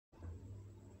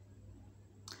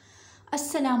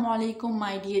Assalamu alaikum,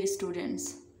 my dear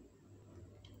students.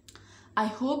 I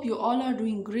hope you all are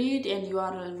doing great and you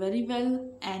are all very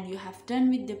well and you have done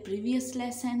with the previous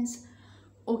lessons.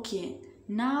 Okay,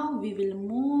 now we will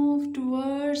move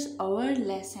towards our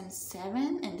lesson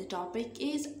 7 and the topic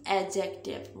is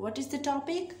adjective. What is the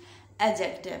topic?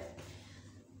 Adjective.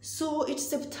 So it's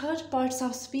the third parts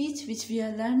of speech which we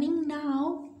are learning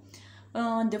now.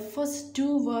 The first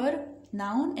two were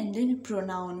noun and then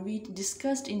pronoun. We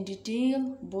discussed in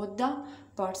detail both the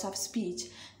parts of speech.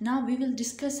 Now we will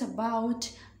discuss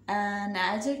about an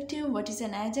adjective, what is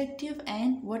an adjective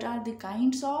and what are the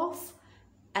kinds of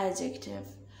adjective.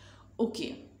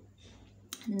 Okay,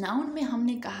 noun में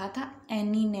हमने कहा था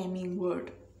any naming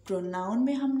word. Pronoun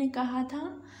में हमने कहा था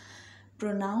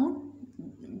pronoun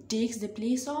takes the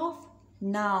place of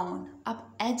noun.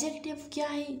 अब adjective क्या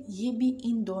है, ये भी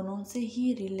इन दोनों से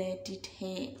ही रिलेटेड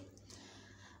है.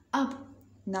 अब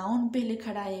नाउन पहले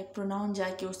खड़ा है, प्रोनाउन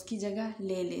जाके उसकी जगह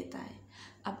ले लेता है.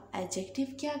 अब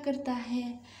एडजेक्टिव क्या करता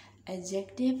है,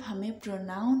 एडजेक्टिव हमें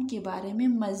प्रोनाउन के बारे में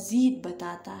मज़ीद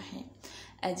बताता है.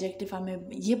 एडजेक्टिव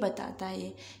हमें ये बताता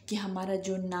है कि हमारा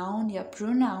जो नाउन या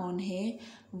प्रोनाउन है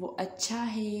वो अच्छा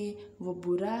है, वो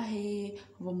बुरा है,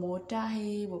 वो मोटा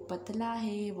है, वो पतला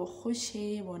है, वो खुश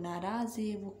है, वो नाराज़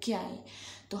है, वो क्या है.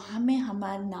 तो हमें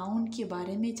हमारे नाउन के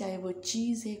बारे में, चाहे वो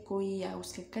चीज़ है कोई या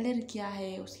उसका कलर क्या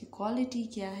है, उसकी क्वालिटी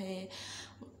क्या है,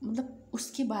 मतलब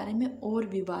उसके बारे में और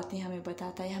भी बातें हमें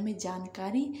बताता है, हमें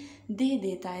जानकारी दे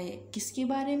देता है. किसके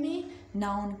बारे में,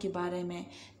 नाउन के बारे में.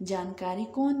 जानकारी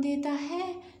कौन देता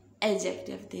है,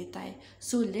 एडजेक्टिव देता है.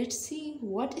 So let's see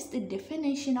what is the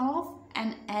definition of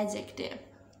an adjective.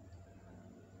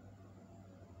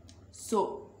 So,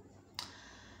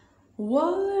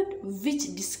 word which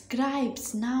describes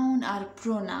noun or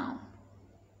pronoun.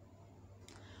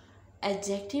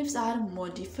 Adjectives are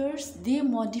modifiers. They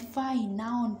modify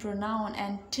noun, pronoun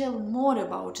and tell more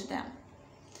about them.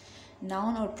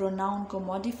 Noun और pronoun को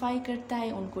modify करता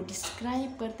है, उनको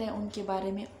describe करता है, उनके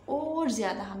बारे में और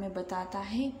ज़्यादा हमें बताता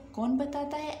है. कौन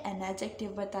बताता है, एन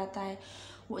एडजेक्टिव बताता है.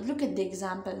 Look at the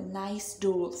example, nice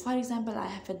डोल. For example I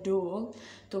have a डोल,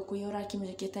 तो कोई और आके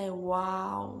मुझे कहता है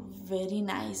wow very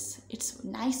nice, it's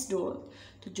nice डोल.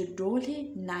 तो जो डोल है,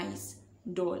 नाइस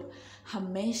डोल.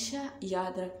 हमेशा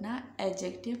याद रखना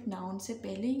एडजेक्टिव नाउन से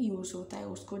पहले यूज़ होता है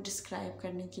उसको डिस्क्राइब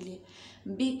करने के लिए.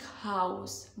 Big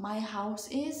house, my house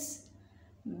is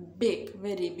big,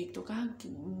 very big, तो कहा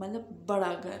मतलब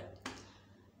बड़ा घर.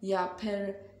 या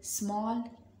फिर small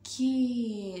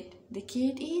cat, the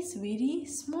cat is very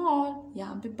small.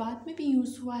 यहाँ पे बाद में भी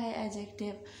यूज़ हुआ है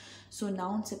एडजेक्टिव. सो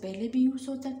नाउन से पहले भी यूज़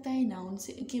हो सकता है, नाउन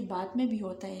से के बाद में भी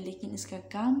होता है, लेकिन इसका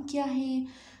काम क्या है,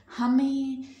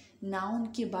 हमें नाउन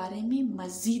के बारे में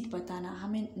मज़ीद बताना,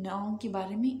 हमें नाउन के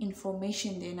बारे में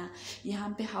इंफॉर्मेशन देना. यहाँ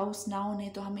पे हाउस नाउन है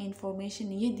तो हमें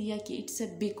इंफॉर्मेशन ये दिया कि इट्स अ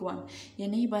बिग वन, ये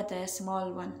नहीं बताया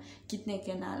स्मॉल वन कितने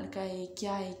कैनाल का है,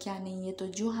 क्या है क्या नहीं है. तो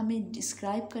जो हमें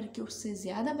डिस्क्राइब करके उससे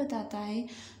ज़्यादा बताता है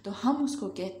तो हम उसको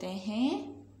कहते हैं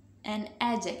an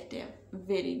adjective.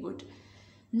 Very good.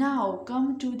 Now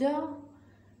come to the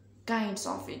kinds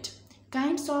of it.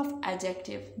 Kinds of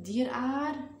adjective, there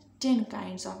are 10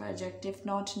 kinds of adjective,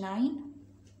 not 9.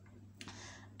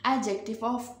 Adjective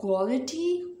of quality,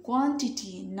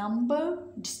 quantity, number,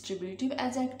 distributive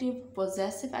adjective,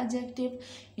 possessive adjective,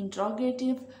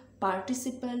 interrogative,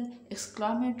 participle,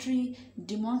 exclamatory,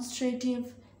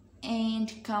 demonstrative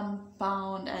and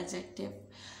compound adjective.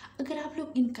 अगर आप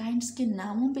लोग इन kinds के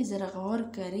नामों पे ज़रा गौर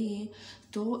करें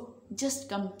तो just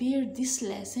compare this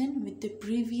lesson with the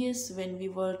previous when we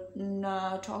were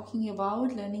talking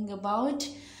about, learning about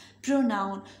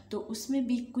pronoun. तो उसमें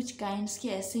भी कुछ काइंड्स के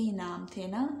ऐसे ही नाम थे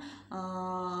ना,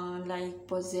 like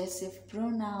possessive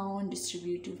pronoun,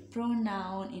 distributive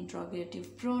pronoun, interrogative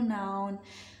pronoun.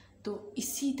 तो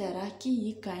इसी तरह के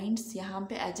ये काइंड्स यहाँ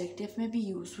पे एडजेक्टिव में भी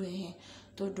यूज़ हुए हैं.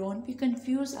 तो डोंट बी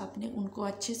कंफ्यूज, आपने उनको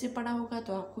अच्छे से पढ़ा होगा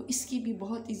तो आपको इसकी भी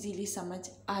बहुत इजीली समझ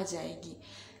आ जाएगी.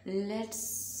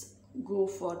 Let's go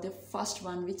for the first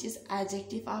one which is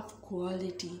adjective of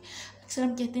quality. अक्सर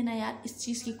हम कहते हैं ना यार इस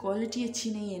चीज़ की क्वालिटी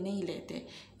अच्छी नहीं है, नहीं लेते.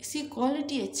 इसकी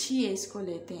क्वालिटी अच्छी है, इसको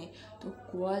लेते हैं. तो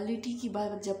क्वालिटी की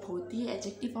बात जब होती है,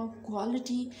 एडजेक्टिव ऑफ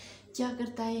क्वालिटी क्या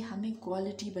करता है, हमें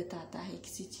क्वालिटी बताता है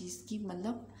किसी चीज़ की,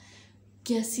 मतलब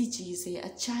कैसी चीज़ है,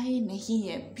 अच्छा है नहीं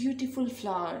है. ब्यूटीफुल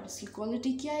फ्लावर, इसकी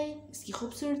क्वालिटी क्या है, इसकी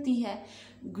खूबसूरती है.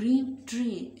 ग्रीन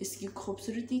ट्री, इसकी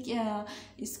खूबसूरती क्या,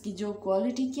 इसकी जो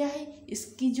क्वालिटी क्या है,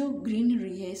 इसकी जो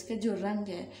ग्रीनरी है, इसका जो रंग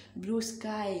है. Blue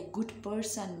sky, good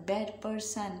person, bad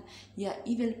person या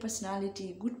इविल पर्सनालिटी,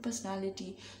 गुड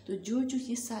पर्सनालिटी. तो जो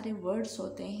ये सारे वर्ड्स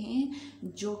होते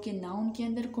हैं जो कि नाउन के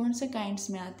अंदर कौन से काइंड्स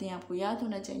में आते हैं आपको याद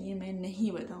होना चाहिए, मैं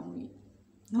नहीं बताऊँगी.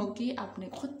 ओके आपने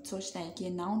खुद सोचना है कि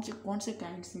नाउन के कौन से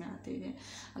काइंड्स में आते हैं।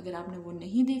 अगर आपने वो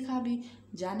नहीं देखा अभी,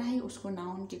 जाना है उसको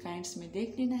नाउन के काइंड्स में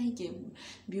देख लेना है कि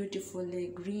ब्यूटीफुल है,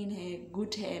 ग्रीन है,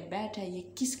 गुड है, बैड है, ये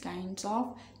किस काइंड्स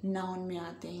ऑफ नाउन में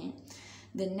आते हैं।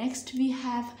 The next we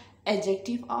have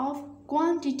adjective of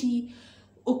quantity.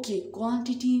 Okay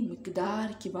quantity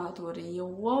मिकदार की बात हो रही है।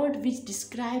 Word which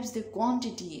describes the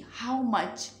quantity, how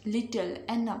much, little,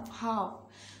 enough, half,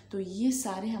 तो ये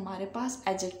सारे हमारे पास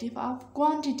एडजेक्टिव ऑफ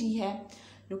क्वांटिटी है।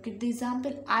 Look at the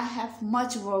example, I have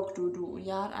much work to do,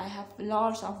 यार I have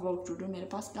lots of work to do, मेरे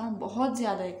पास काम बहुत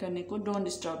ज़्यादा है करने को, don't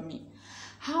disturb me.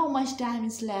 How much time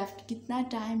is left, कितना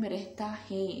टाइम रहता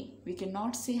है, वी कैन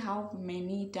नॉट से how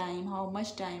many time, how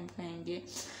much time कहेंगे।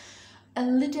 A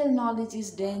little knowledge is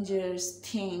dangerous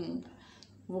thing,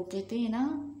 वो कहते हैं ना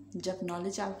जब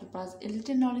नॉलेज आपके पास, a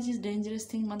little knowledge is dangerous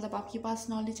thing मतलब आपके पास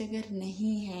नॉलेज अगर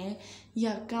नहीं है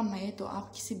या कम है तो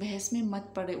आप किसी बहस में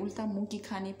मत पड़े, उल्टा मुंह की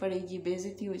खानी पड़ेगी,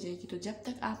 बेइज्जती हो जाएगी। तो जब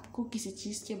तक आपको किसी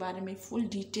चीज़ के बारे में फुल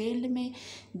डिटेल में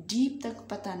डीप तक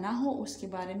पता ना हो उसके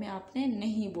बारे में आपने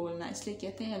नहीं बोलना, इसलिए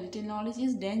कहते हैं a little knowledge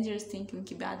is dangerous thing,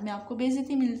 क्योंकि बाद में आपको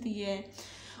बेइज्जती मिलती है।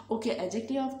 ओके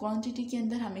एडजेक्टिव ऑफ क्वांटिटी के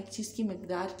अंदर हम एक चीज़ की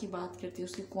मिकदार की बात करते हैं,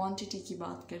 उसकी क्वांटिटी की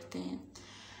बात करते हैं।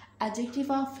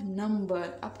 एडजेक्टिव ऑफ नंबर,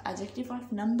 अब एडजेक्टिव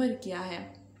ऑफ नंबर क्या है?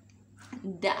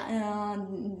 The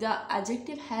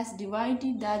adjective has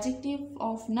divided, the adjective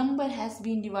of number has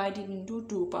been divided into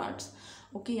two parts.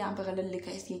 Okay यहाँ पर गलत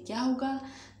लिखा है, इसलिए क्या होगा?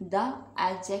 The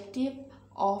adjective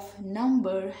of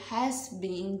number has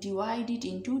been divided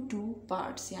into two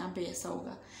parts, यहाँ पे ऐसा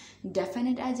होगा।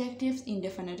 Definite adjectives,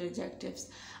 indefinite adjectives.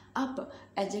 अब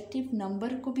एडजेक्टिव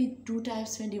नंबर को भी टू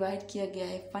टाइप्स में डिवाइड किया गया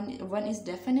है। वन इज़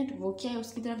डेफिनेट, वो क्या है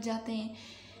उसकी तरफ जाते हैं।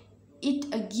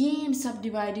 इट अगेन सब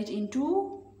डिवाइडेड इनटू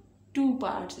टू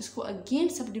पार्ट्स, इसको अगेन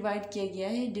सब डिवाइड किया गया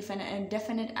है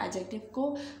डेफिनेट एडजेक्टिव को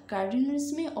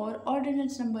कार्डिनल्स में और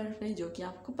ऑर्डिनल्स नंबर पे, जो कि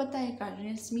आपको पता है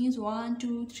कार्डिनल्स मीन्स 1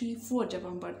 2 3 4 जब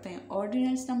हम पढ़ते हैं।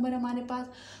 ऑर्डिनल्स नंबर हमारे पास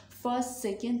first,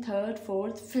 second, third,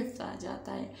 fourth, fifth आ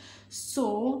जाता है।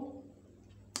 सो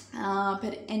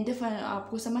फिर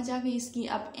आपको समझ आ गई इसकी।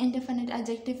 अब इनडेफिनेट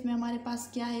एडजेक्टिव में हमारे पास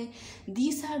क्या है?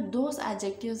 These are those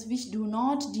adjectives which do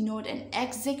not denote an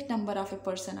exact number of a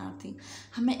person are thing,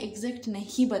 हमें एग्जैक्ट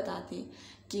नहीं बताते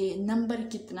कि नंबर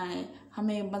कितना है,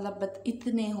 हमें मतलब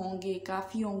इतने होंगे,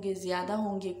 काफ़ी होंगे, ज़्यादा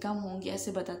होंगे, कम होंगे,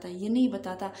 ऐसे बताता है। ये नहीं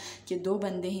बताता कि 2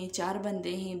 बंदे हैं, 4 बंदे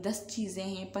हैं, 10 चीज़ें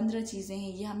हैं, 15 चीज़ें हैं,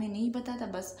 ये हमें नहीं बताता।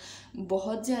 बस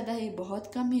बहुत ज़्यादा है,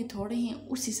 बहुत कम है, थोड़े हैं,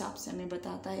 उस हिसाब से हमें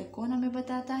बताता है। कौन हमें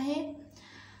बताता है?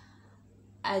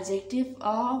 एडजेक्टिव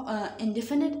ऑफ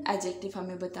इंडेफिनिट एडजेक्टिव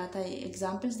हमें बताता है।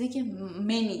 एग्जाम्पल्स देखिए,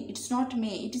 many, it's not may,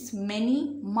 it is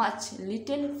many, much,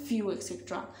 little, few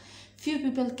etcetera. Few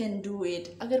people can do it,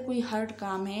 अगर कोई हार्ड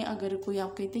काम है, अगर कोई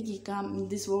आप कहते हैं कि काम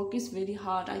this work is very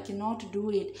hard, I can not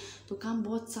do it, तो काम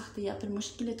बहुत सख्त है या फिर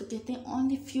मुश्किल है, तो कहते हैं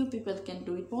only few people can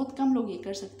do it, बहुत कम लोग ये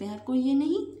कर सकते हैं, हर कोई ये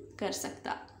नहीं कर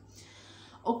सकता।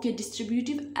 ओके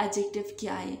डिस्ट्रीब्यूटिव एडजेक्टिव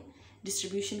क्या है?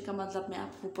 डिस्ट्रीब्यूशन का मतलब मैं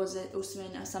आपको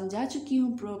उसमें समझा चुकी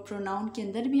हूँ, प्रोनाउन के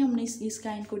अंदर भी हमने इस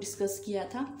काइंड को डिस्कस किया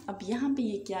था। अब यहाँ पे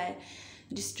ये क्या है?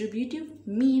 Distributive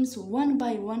means one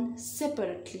by one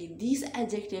separately. These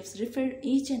adjectives refer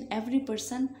each and every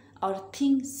person or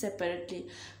thing separately.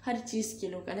 हर चीज़ के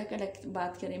लोग अलग अलग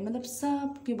बात करें, मतलब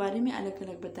सब के बारे में अलग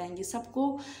अलग बताएंगे, सबको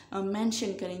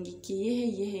मेंशन करेंगे कि ये है,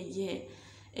 ये है, ये है,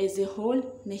 एज ए होल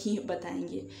नहीं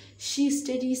बताएंगे। शी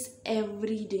स्टडीज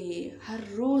एवरी डे, हर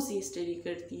रोज़ ये स्टडी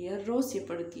करती है, हर रोज़ ये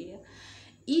पढ़ती है।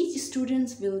 Each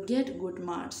students will get good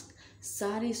marks,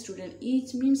 सारे स्टूडेंट,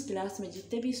 ईच मीन्स क्लास में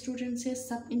जितने भी स्टूडेंट्स हैं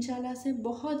सब इंशाल्लाह से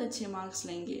बहुत अच्छे मार्क्स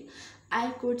लेंगे। आई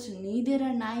कुड नीदर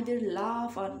और नाइदर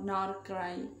लाफ और नॉर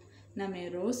क्राई, ना मैं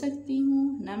रो सकती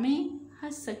हूँ ना मैं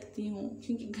हंस सकती हूँ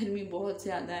क्योंकि गर्मी बहुत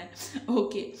ज़्यादा है।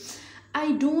 Okay,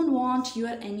 I don't want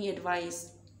your any advice.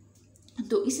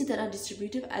 तो इसी तरह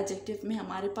डिस्ट्रीब्यूटिव एडजेक्टिव में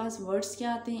हमारे पास वर्ड्स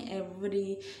क्या आते हैं?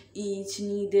 एवरी, ईच,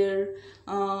 नीदर,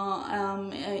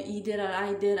 ईदर और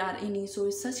आइदर और any, so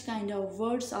such kind of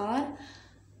words are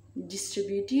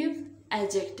distributive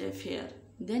adjective here.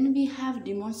 Then we have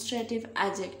demonstrative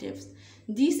adjectives.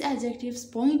 These adjectives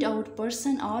point out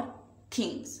person or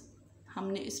things.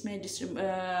 हमने इसमें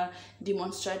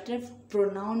डिमॉन्स्ट्रेटिव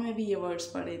प्रोनाउन में भी ये वर्ड्स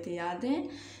पढ़े थे, याद है?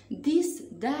 दिस,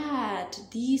 दैट,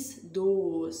 दिस,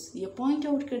 दोज, ये पॉइंट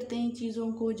आउट करते हैं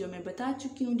चीज़ों को, जो मैं बता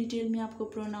चुकी हूँ डिटेल में आपको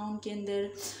प्रोनाउन के अंदर,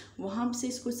 वहाँ से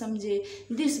इसको समझे।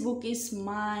 This book is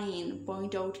mine,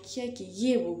 point out किया कि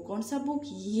ये बुक, कौन सा बुक?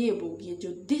 ये बुक, ये जो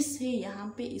दिस है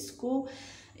यहाँ पे इसको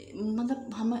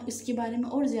मतलब हम इसके बारे में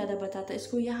और ज़्यादा बताता है,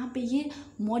 इसको यहाँ पे ये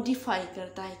मॉडिफाई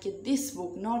करता है कि this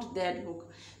book not that book.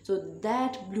 So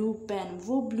that blue pen,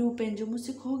 वो ब्लू पेन जो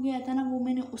मुझसे खो गया था ना, वो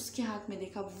मैंने उसके हाथ में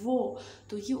देखा वो।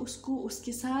 तो ये उसको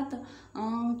उसके साथ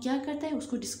क्या करता है,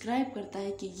 उसको डिस्क्राइब करता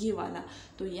है कि ये वाला।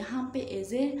 तो यहाँ पे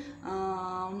एज ए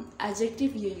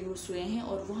एडजेक्टिव ये यूज़ हुए हैं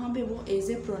और वहाँ पे वो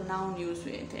एज ए प्रोनाउन यूज़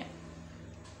हुए थे।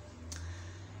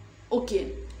 ओके,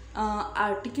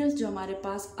 आर्टिकल्स जो हमारे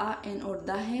पास आ, एन और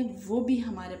द है वो भी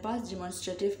हमारे पास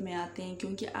डिमॉन्स्ट्रेटिव में आते हैं,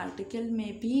 क्योंकि आर्टिकल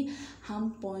में भी हम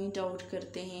पॉइंट आउट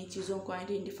करते हैं चीज़ों को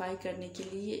आइडेंटिफाई करने के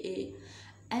लिए।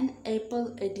 An apple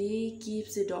a day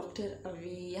keeps the doctor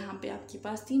away, यहाँ पे आपके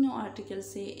पास तीनों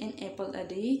आर्टिकल्स है। An apple a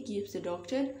day keeps the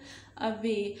doctor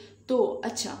away. तो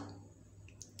अच्छा,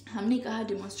 हमने कहा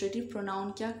डिमॉन्स्ट्रेटिव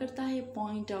प्रोनाउन क्या करता है,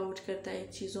 पॉइंट आउट करता है,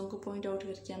 चीज़ों को पॉइंट आउट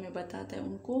करके हमें बताता है,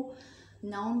 उनको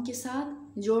नाउन के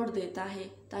साथ जोड़ देता है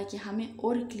ताकि हमें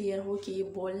और क्लियर हो कि ये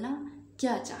बोलना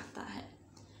क्या चाहता है।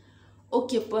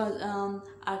 ओके,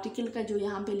 आर्टिकल का जो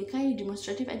यहाँ पे लिखा है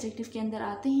डिमॉन्स्ट्रेटिव एडजेक्टिव के अंदर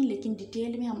आते हैं, लेकिन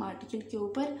डिटेल में हम आर्टिकल के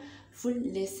ऊपर फुल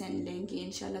लेसन लेंगे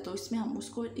इंशाल्लाह। तो इसमें हम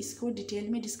इसको डिटेल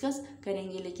में डिस्कस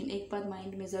करेंगे, लेकिन एक बात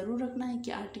माइंड में ज़रूर रखना है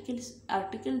कि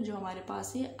आर्टिकल जो हमारे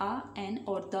पास है आ, एन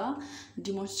और द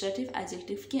डिमॉन्स्ट्रेटिव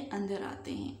एडजेक्टिव के अंदर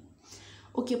आते हैं।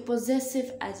 ओके,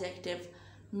 पोजेसिव एडजेक्टिव,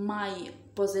 माई,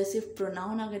 पोजेसिव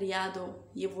प्रोनाउन अगर याद हो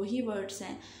ये वही वर्ड्स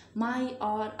हैं। माई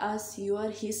और अस,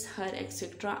 your, his, her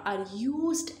etcetera are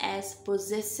used as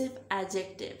possessive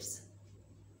adjectives.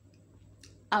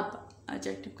 अब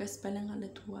एडजेक्टिव का स्पेलिंग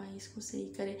गलत हुआ है, इसको सही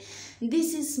करें।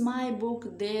 This is my book,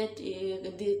 that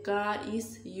the car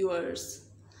is yours.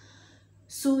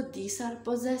 So this are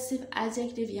possessive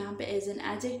adjective, यहाँ पे एज एन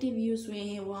एडजेक्टिव यूज़ हुए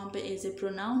हैं, वहाँ पे एज ए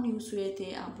प्रोनाउन यूज़ हुए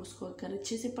थे। आप उसको अगर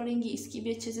अच्छे से पढ़ेंगे इसकी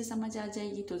भी अच्छे से समझ आ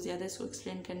जाएगी, तो ज़्यादा इसको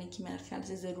एक्सप्लेन करने की मेरे ख्याल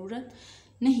से ज़रूरत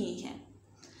नहीं है।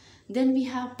 Then we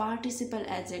have participle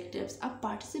adjectives. अब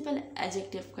पार्टिसिपल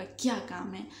एडजेक्टिव का क्या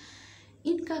काम है,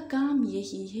 इनका काम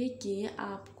यही है कि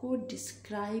आपको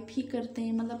डिस्क्राइब ही करते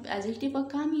हैं, मतलब एडजेक्टिव का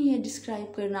काम ही है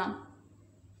डिस्क्राइब करना,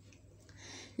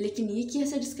 लेकिन ये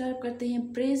कैसे डिस्क्राइब करते हैं,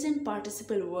 present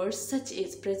participle words such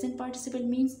as, present participle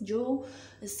means जो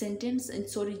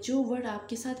जो वर्ड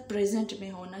आपके साथ प्रेजेंट में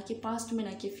हो, ना कि पास्ट में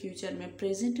ना कि फ्यूचर में,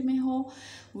 प्रेजेंट में हो।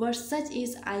 Word such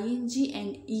is ing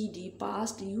and ed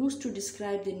past use to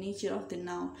describe the nature of the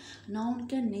noun, noun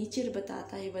का नेचर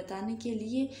बताता है, बताने के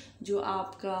लिए जो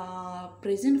आपका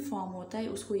प्रेजेंट फॉर्म होता है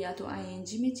उसको या तो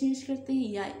ing में चेंज करते हैं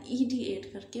या ed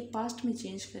ऐड करके पास्ट में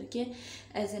चेंज करके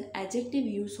एज एन एडजेक्टिव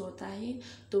यूज़ होता है।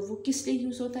 तो वो किस लिए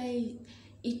यूज़ होता है,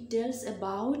 it tells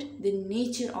about the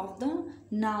nature of the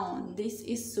noun. This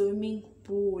is swimming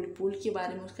pool, pool के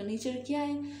बारे में उसका नेचर क्या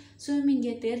है, स्विमिंग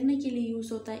है, तैरने के लिए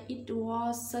यूज़ होता है। It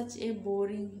was such A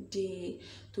boring day,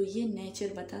 तो ये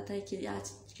नेचर बताता है कि आज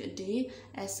का डे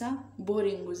ऐसा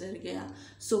बोरिंग गुजर गया।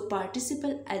 सो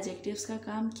पार्टिसिपल एडजेक्टिव्स का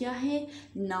काम क्या है,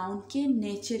 नाउन के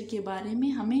नेचर के बारे में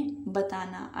हमें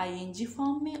बताना, ing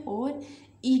फॉर्म में और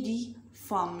ed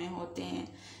फॉर्म में होते हैं।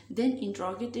 देन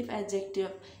इंट्रोगेटिव एडजेक्टिव,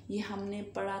 ये हमने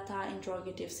पढ़ा था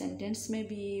इंट्रोगेटिव सेंटेंस में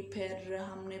भी, फिर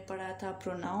हमने पढ़ा था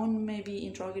प्रोनाउन में भी,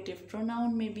 इंट्रोगेटिव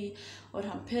प्रोनाउन में भी, और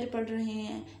हम फिर पढ़ रहे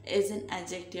हैं as an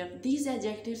adjective. These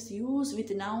adjectives use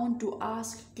with noun to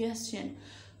ask question,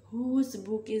 whose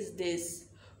book is this,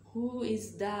 who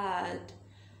is that,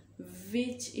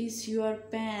 which is your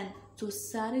pen. तो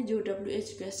सारे जो WH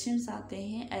क्वेश्चंस आते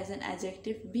हैं एज एन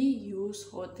एडजेक्टिव भी यूज़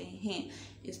होते हैं,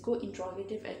 इसको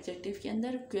इंट्रोगेटिव एडजेक्टिव के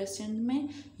अंदर क्वेश्चन में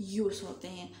यूज़ होते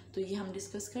हैं। तो ये हम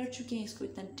डिस्कस कर चुके हैं, इसको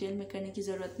इतना डिटेल में करने की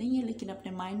ज़रूरत नहीं है, लेकिन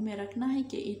अपने माइंड में रखना है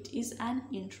कि it is an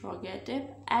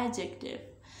interrogative adjective.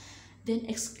 Then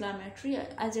exclamatory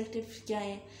adjective क्या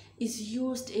है, is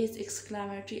used as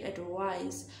exclamatory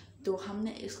advice. तो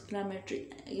हमने एक्सक्लामेटरी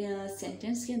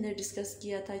सेंटेंस के अंदर डिस्कस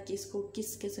किया था कि इसको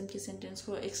किस किस्म के सेंटेंस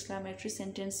को एक्सक्लामेटरी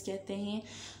सेंटेंस कहते हैं।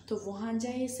 तो वहाँ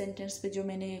जाइए, सेंटेंस पे जो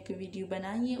मैंने एक वीडियो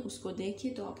बनाई है उसको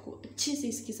देखिए, तो आपको अच्छे से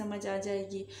इसकी समझ आ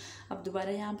जाएगी। अब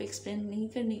दोबारा यहाँ पे एक्सप्लेन नहीं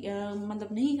करनी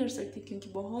मतलब नहीं कर सकती, क्योंकि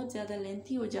बहुत ज़्यादा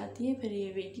लेंथी हो जाती है फिर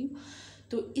ये वीडियो,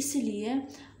 तो इसलिए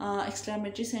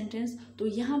एक्सक्लामेटरी सेंटेंस। तो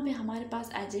यहाँ पे हमारे पास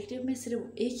एडजेक्टिव में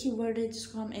सिर्फ एक ही वर्ड है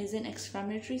जिसको हम as an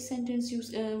exclamatory sentence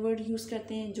word use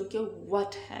करते हैं, जो कि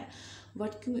व्हाट है।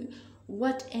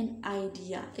 What an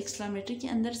idea. एक्सक्लामेटरी के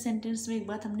अंदर सेंटेंस में एक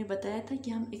बात हमने बताया था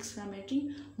कि हम एक्सक्लामेटरी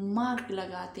मार्क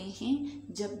लगाते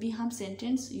हैं जब भी हम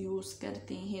सेंटेंस यूज़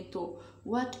करते हैं। तो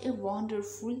व्हाट ए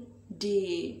वंडरफुल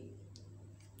डे।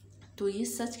 तो ये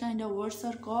such kind of words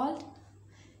are called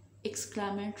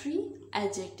exclamatory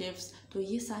adjectives. तो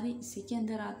ये सारे इसी के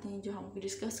अंदर आते हैं जो हम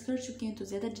डिस्कस कर चुके हैं, तो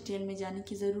ज़्यादा डिटेल में जाने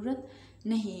की ज़रूरत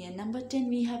नहीं है। Number 10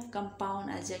 we have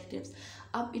compound adjectives.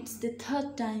 अब it's the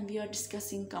third time we are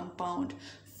discussing compound.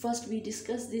 First we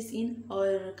discussed this in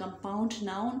our compound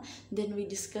noun, then we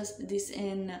discussed this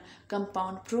in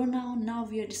compound pronoun. Now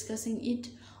we are discussing it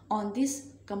on this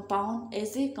compound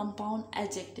as a compound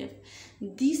adjective.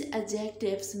 These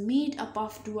adjectives made up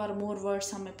of 2 or more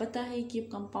words. हमें पता है कि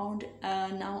compound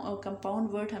noun और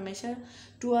compound word हमेशा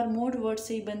 2 or more words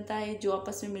से ही बनता है, जो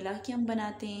आपस में मिला के हम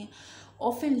बनाते हैं.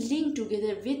 Often linked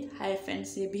together with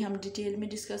hyphens, ये भी हम डिटेल में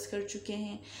डिस्कस कर चुके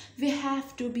हैं. We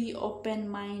have to be open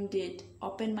minded.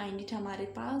 open minded हमारे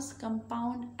पास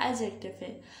compound adjective है.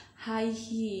 high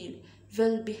heel,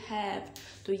 well behaved,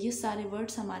 तो ये सारे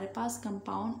वर्ड्स हमारे पास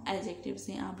compound adjectives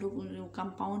हैं. आप लोग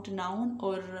compound noun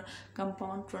और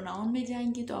compound pronoun में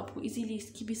जाएंगे तो आपको इजीली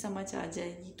इसकी भी समझ आ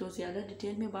जाएगी. तो ज़्यादा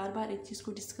डिटेल में बार बार एक चीज़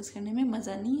को डिस्कस करने में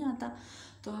मज़ा नहीं आता.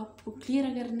 तो आपको क्लियर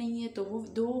अगर नहीं है तो वो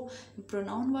 2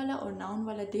 प्रोनाउन वाला और नाउन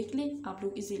वाला देख ले, आप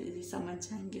लोग इजीली समझ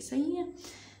जाएंगे. सही है.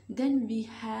 Then we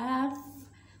have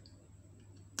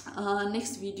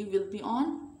next video will be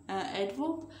on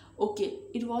adverb. Okay,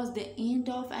 it was the end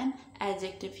of an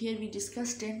adjective. Here we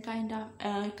discussed 10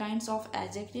 kinds of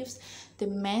adjectives. The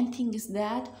main thing is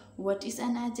that what is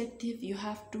an adjective, you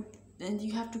have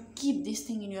to keep this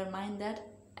thing in your mind, that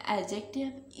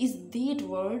adjective is that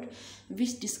word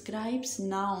which describes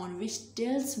noun, which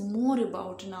tells more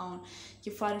about noun. कि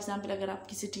for example अगर आप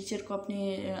किसी teacher को अपने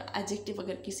adjective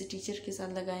अगर किसी teacher के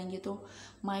साथ लगाएंगे तो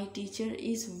my teacher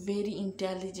is very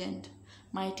intelligent,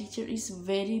 my teacher is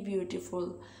very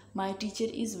beautiful, my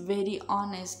teacher is very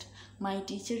honest, my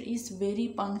teacher is very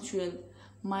punctual,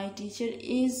 my teacher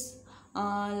is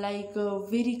like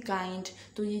very kind.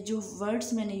 तो ये जो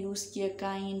वर्ड्स मैंने यूज़ किए,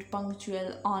 काइंड,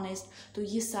 पंक्चुअल, ऑनेस्ट, तो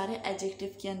ये सारे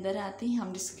adjective के अंदर आते हैं,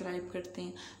 हम डिस्क्राइब करते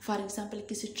हैं. फॉर एग्जांपल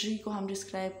किसी ट्री को हम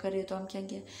डिस्क्राइब करें तो हम क्या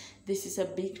कहें, this is a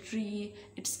big tree,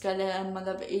 its colour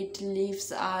मतलब it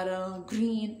leaves are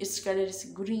green, its colour is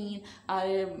green,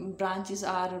 are branches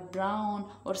are brown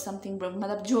और समथिंग,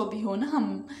 मतलब जो भी हो ना,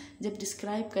 हम जब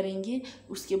डिस्क्राइब करेंगे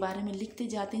उसके बारे में लिखते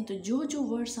जाते हैं. तो जो जो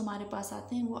वर्ड्स हमारे पास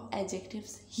आते हैं वो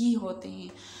एडजेक्टिव्स ही होते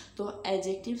हैं. तो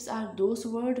adjectives are those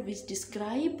word which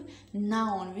describe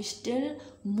noun, which tell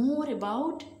more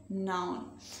about noun.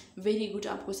 Very good,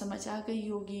 आपको समझ आ गई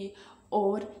होगी.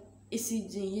 और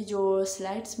ये जो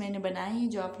स्लाइड्स मैंने बनाए हैं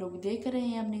जो आप लोग देख रहे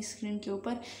हैं अपनी स्क्रीन के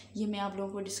ऊपर, ये मैं आप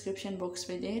लोगों को डिस्क्रिप्शन बॉक्स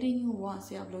पे दे रही हूँ. वहाँ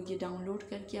से आप लोग ये डाउनलोड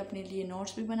करके अपने लिए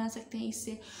नोट्स भी बना सकते हैं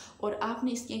इससे. और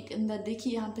आपने इसके अंदर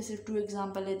देखिए यहाँ पे सिर्फ 2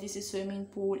 एग्जांपल है. This is swimming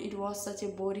pool, it was such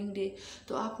A boring day.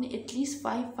 तो आपने एटलीस्ट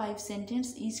 5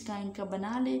 सेंटेंस ईच काइंड का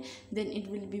बना ले, then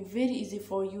it will be very easy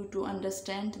for you to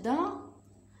understand the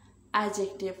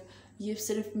adjective. ये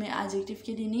सिर्फ मैं एडजेक्टिव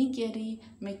के लिए नहीं कह रही,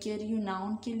 मैं कह रही हूँ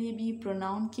नाउन के लिए भी,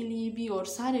 प्रोनाउन के लिए भी, और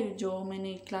सारे जो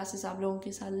मैंने क्लासेस आप लोगों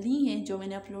के साथ ली हैं, जो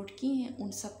मैंने अपलोड की हैं,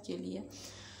 उन सब के लिए.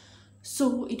 सो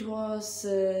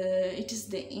it is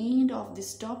the end of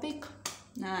this topic,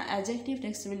 adjective.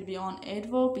 Next will be on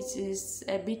adverb, which is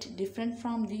a bit different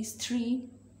from these 3.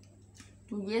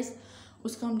 तो yes,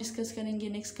 उसको हम डिस्कस करेंगे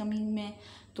नेक्स्ट कमिंग में.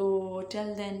 तो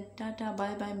till then tata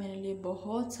bye bye. मेरे लिए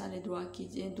बहुत सारे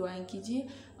दुआएं कीजिए.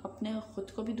 अपने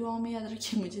ख़ुद को भी दुआओं में याद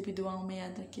रखिए, मुझे भी दुआओं में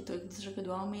याद रखिए. तो एक दूसरे को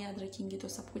दुआओं में याद रखेंगे तो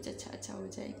सब कुछ अच्छा हो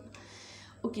जाएगा.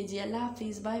 ओके जी, अल्लाह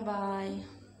हाफिज़, बाय बाय.